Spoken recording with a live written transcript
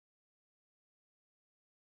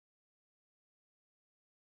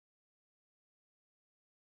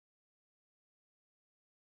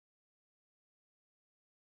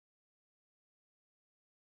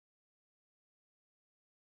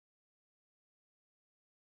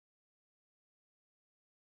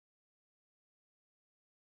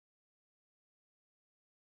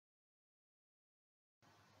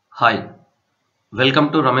Hi,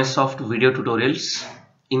 welcome to Rameshsoft video tutorials.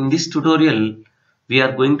 In this tutorial, we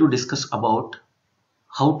are going to discuss about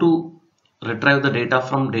how to retrieve the data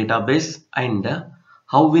from database and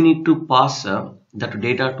how we need to pass that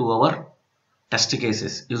data to our test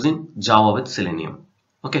cases using Java with Selenium.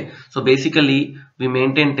 Okay, so basically we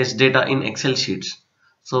maintain test data in Excel sheets,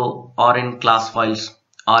 so or in class files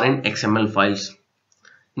or in XML files.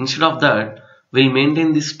 Instead of that, we'll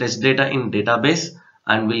maintain this test data in database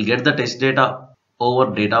and we'll get the test data over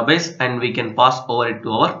database and we can pass over it to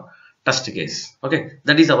our test case. Okay,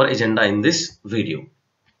 that is our agenda in this video.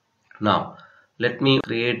 Now, let me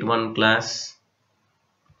create one class,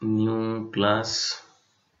 new class,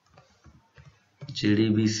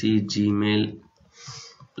 JDBC Gmail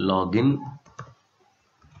login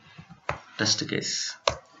test case.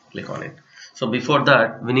 Click on it. So before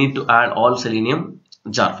that, we need to add all Selenium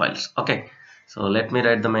jar files. Okay, so let me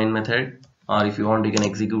write the main method, or if you want you can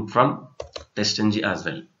execute from testng as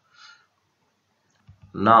well.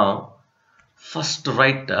 Now first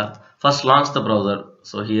launch the browser.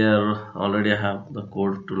 So here already I have the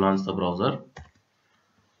code to launch the browser.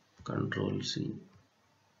 Control C,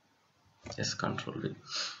 yes, Control V.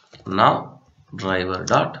 Now driver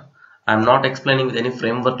dot, I'm not explaining with any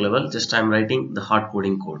framework level, just I'm writing the hard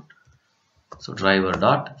coding code. So driver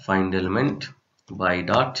dot find element by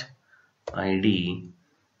dot id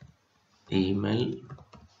email.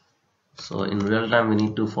 So in real time we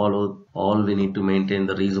need to follow we need to maintain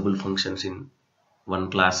the reusable functions in one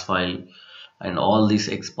class file, and all these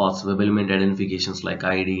XPaths, web element identifications like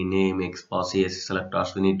id, name, XPath, CSS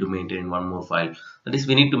selectors, we need to maintain in one more file. That is,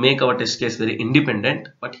 we need to make our test case very independent,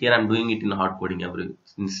 but here I'm doing it in hard coding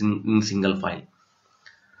in single file.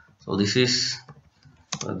 So this is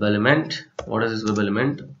web element. What is this web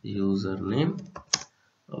element? Username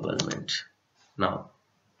web element. Now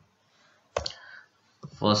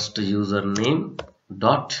first username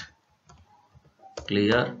dot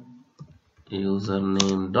clear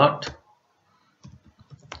username dot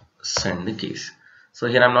send keys. So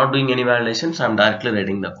here I'm not doing any validations, I'm directly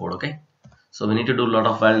writing the code. Okay, so we need to do a lot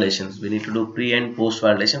of validations, we need to do pre and post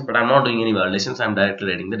validation, but I'm not doing any validations, I'm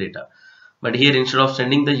directly writing the data. But here, instead of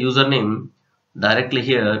sending the username directly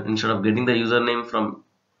here, instead of getting the username from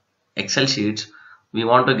Excel sheets, we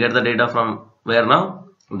want to get the data from where now?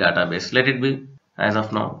 Database. Let it be as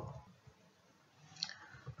of now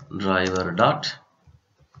driver dot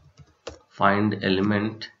find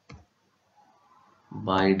element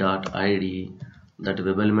by dot id. That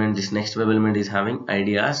web element, this next web element is having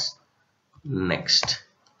id as next.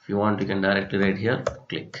 If you want, you can directly write here,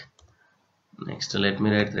 click next. Let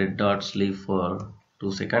me write red dot sleep for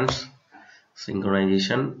 2 seconds.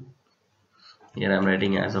 Synchronization, here I'm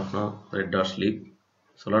writing as of now red dot sleep.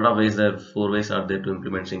 So a lot of ways, there 4 ways are there to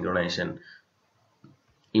implement synchronization: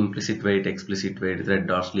 implicit wait, explicit wait, red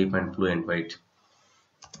dot sleep, and fluent wait.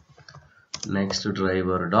 Next,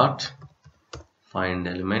 driver dot find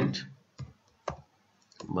element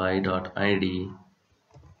by dot id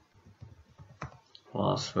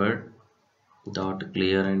password dot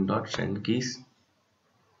clear and dot send keys.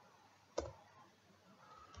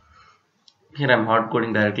 Here I'm hard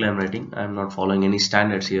coding directly, I'm writing, I'm not following any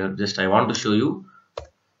standards here, just I want to show you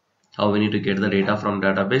how we need to get the data from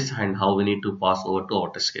database and how we need to pass over to our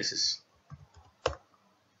test cases.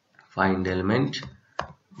 Find element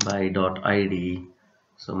by dot id,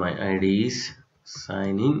 so my id is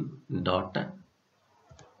sign in dot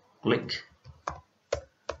click.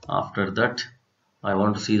 After that, I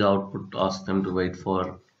want to see the output, ask them to wait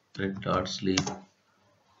for red dot sleep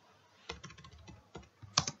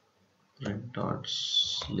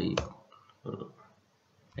for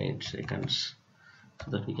 8 seconds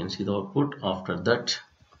so that we can see the output. After that,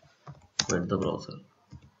 quit the browser.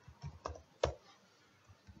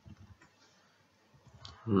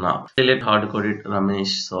 Now let hard code it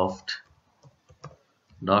Rameshsoft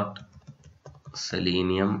dot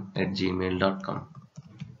selenium at gmail.com,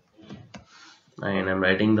 and I'm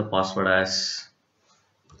writing the password as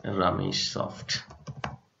Rameshsoft.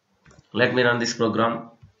 Let me run this program.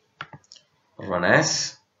 Run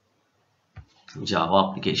as Java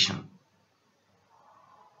application.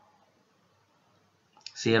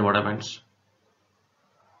 See here what happens.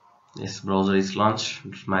 This browser is launched,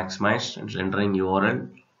 it's maximized, it's entering URL,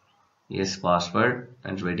 yes, password,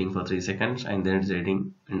 and it's waiting for 3 seconds, and then it's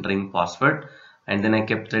entering password, and then I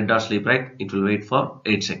kept red dot sleep, right? It will wait for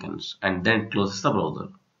 8 seconds and then it closes the browser.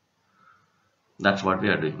 That's what we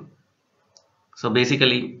are doing. So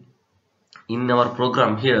basically in our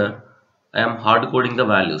program here, I am hard coding the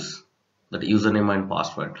values, that username and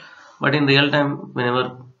password. But in real time,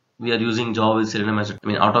 whenever we are using Java with Selenium as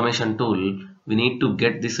automation tool, we need to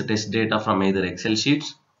get this test data from either Excel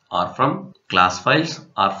sheets or from class files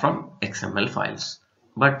or from XML files.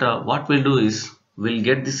 But what we'll do is we'll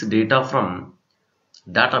get this data from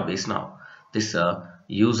database now, this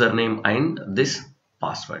username and this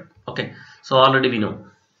password. Okay, so already we know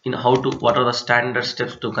in how to, what are the standard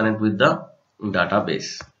steps to connect with the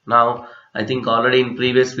database. Now I think already in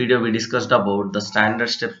previous video we discussed about the standard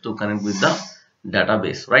steps to connect with the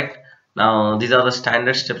database, right? Now these are the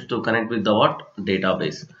standard steps to connect with the what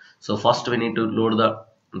database. So first we need to load the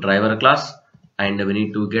driver class and we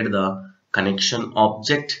need to get the connection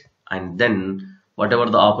object, and then whatever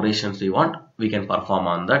the operations we want we can perform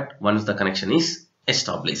on that once the connection is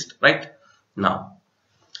established, right? Now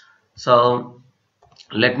so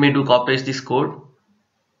let me do copy paste this code,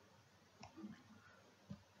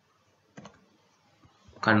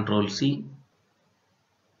 Control C.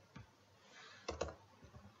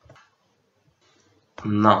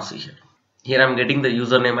 Now see here I'm getting the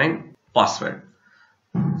username and password.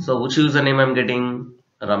 So which username I'm getting?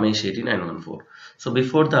 Ramesh80914. So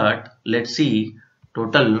before that, let's see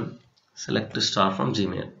total select star from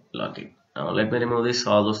Gmail login. Now let me remove this.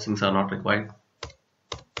 All those things are not required.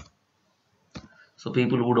 So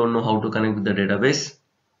people who don't know how to connect with the database,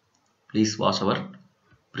 please watch our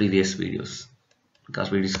previous videos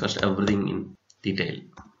because we discussed everything in detail.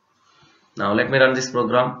 Now let me run this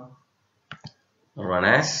program. Run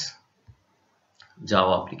as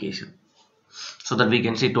Java application so that we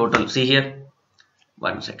can see total. See here.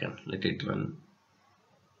 1 second, let it run.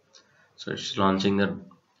 So it's launching the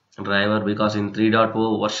driver because in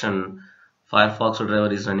 3.0 version Firefox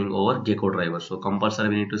driver is running over Gecko driver. So compulsory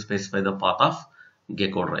we need to specify the path of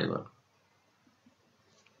Gecko driver.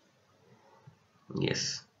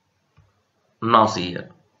 Yes. Now see here.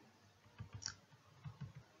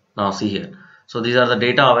 Now see here. So these are the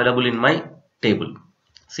data available in my table.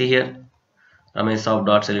 See here.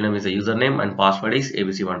 Rameshsoft.selenium is the username and password is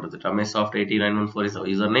ABC123. Rameshsoft80914 is the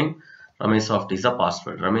username. Rameshsoft is the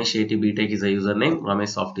password. Ramesh80btech is the username.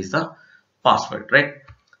 Rameshsoft is the password, right?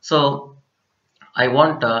 So I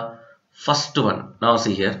want first one. Now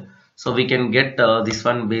see here. So we can get this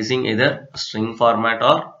one basing either string format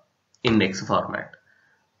or index format.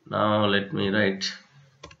 Now let me write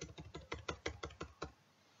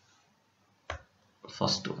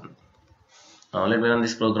first one. Now let me run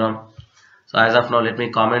this program. So as of now, let me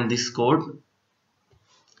comment this code.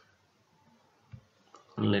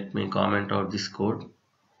 Let me comment out this code.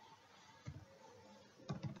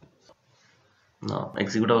 Now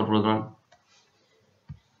execute our program.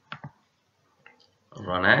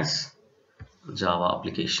 Run as Java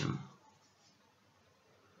application.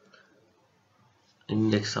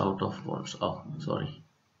 Index out of bounds. Oh, sorry.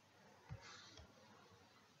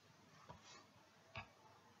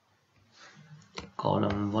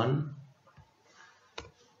 Column 1,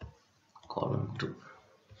 column 2.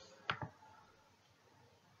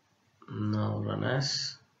 Now run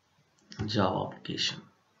as Java application.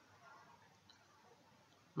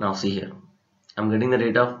 Now see here, I'm getting the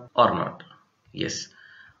data or not? Yes,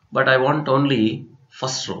 but I want only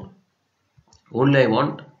first row. Only I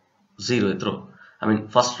want 0th row. I mean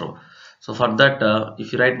first row. So for that,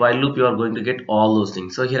 if you write while loop, you are going to get all those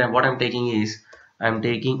things. So here what I'm taking is I'm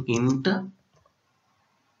taking int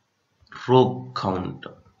row count.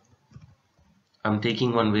 I'm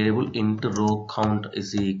taking one variable int row count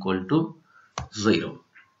is equal to 0.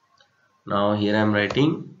 Now here I'm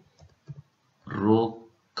writing row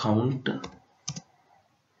count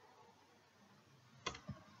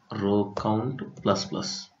plus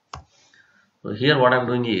plus. So here what I'm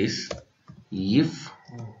doing is if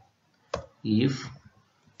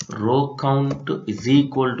row count is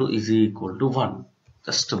equal to 1,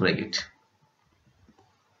 just to break it,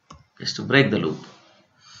 just to break the loop.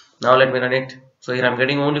 Now let me run it. So here I'm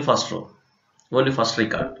getting only first row, only first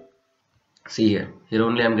record. See here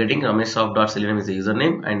only I'm getting Rameshsoft.selenium is the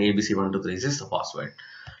username and ABC123 is the password.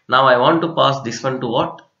 Now I want to pass this one to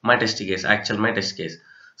what? My test case, my test case.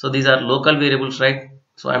 So these are local variables, right?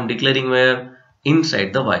 So I'm declaring where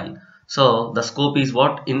inside the while. So the scope is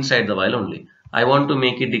what? Inside the while only. I want to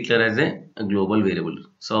make it declare as a global variable.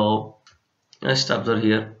 So just observe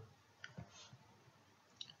here,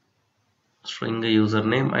 string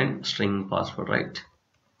username and string password, right?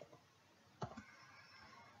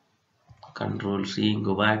 Control C,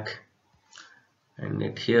 go back and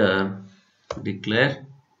let here declare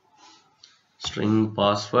string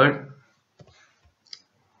password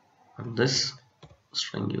and this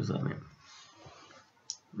string username.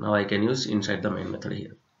 Now I can use inside the main method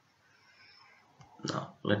here.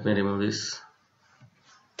 Now let me remove this.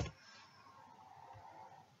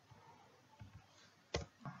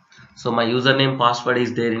 So my username password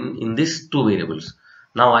is there in these two variables.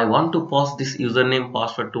 Now I want to pass this username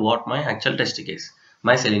password to what? My actual test case,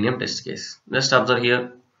 my Selenium test case. Just observe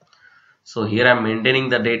here. So here I am maintaining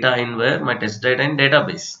the data in where? My test data in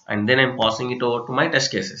database, and then I am passing it over to my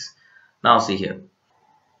test cases. Now see here.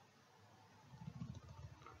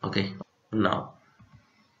 Okay, now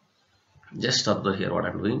just observe here what I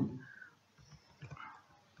am doing.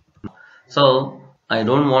 So I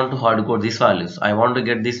don't want to hard code these values. I want to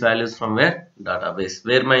get these values from where? Database.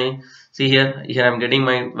 Where my, see here I'm getting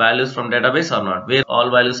my values from database or not? Where all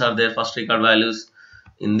values are there, first record values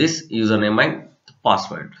in this username and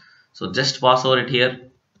password. So just pass over it here.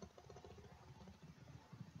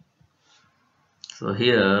 So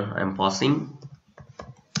here I am passing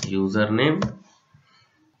username.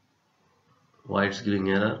 Why it's giving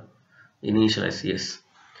error? Initialize, yes.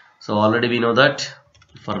 So already we know that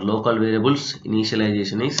for local variables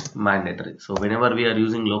initialization is mandatory. So whenever we are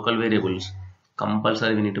using local variables,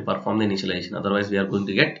 compulsory we need to perform the initialization, otherwise we are going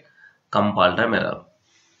to get compile time error.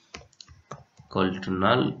 Equal to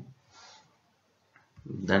null,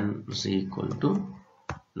 then z equal to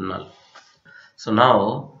null. So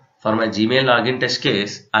now for my Gmail login test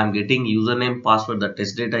case, I am getting username password. The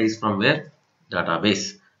test data is from where?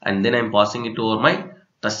 Database, and then I am passing it over my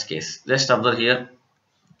test case. Just observe here.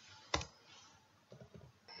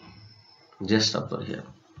 Just observe here.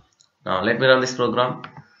 Now let me run this program.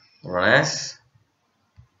 Run as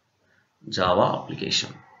Java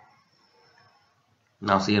application.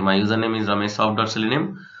 Now see here, my username is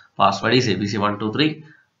Rameshsoft.selenium, password is abc123.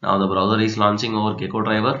 Now the browser is launching over Gecko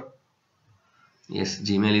driver. Yes,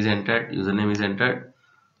 Gmail is entered, username is entered,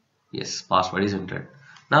 yes, password is entered.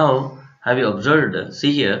 Now have you observed?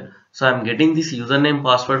 See here, so I am getting this username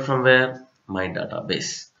password from where? My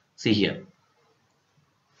database. See here.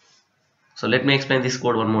 So let me explain this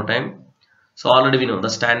code one more time. So already we know the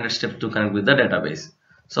standard steps to connect with the database.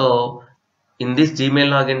 So in this Gmail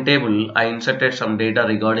login table, I inserted some data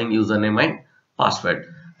regarding username and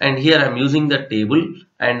password. And here I am using the table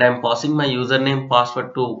and I am passing my username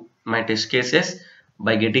password to my test cases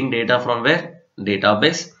by getting data from where?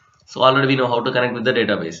 Database. So already we know how to connect with the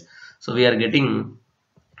database. So we are getting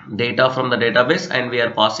data from the database and we are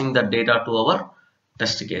passing that data to our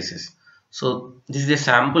test cases. So this is a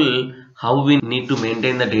sample how we need to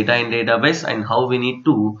maintain the data in database and how we need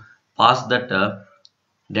to pass that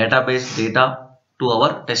database data to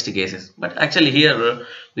our test cases. But actually here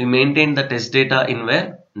we maintain the test data in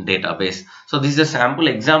where? Database. So this is a sample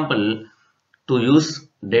example to use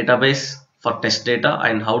database for test data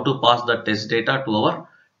and how to pass the test data to our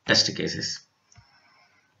test cases.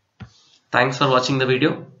 Thanks for watching the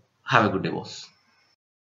video. Have a good day, boss.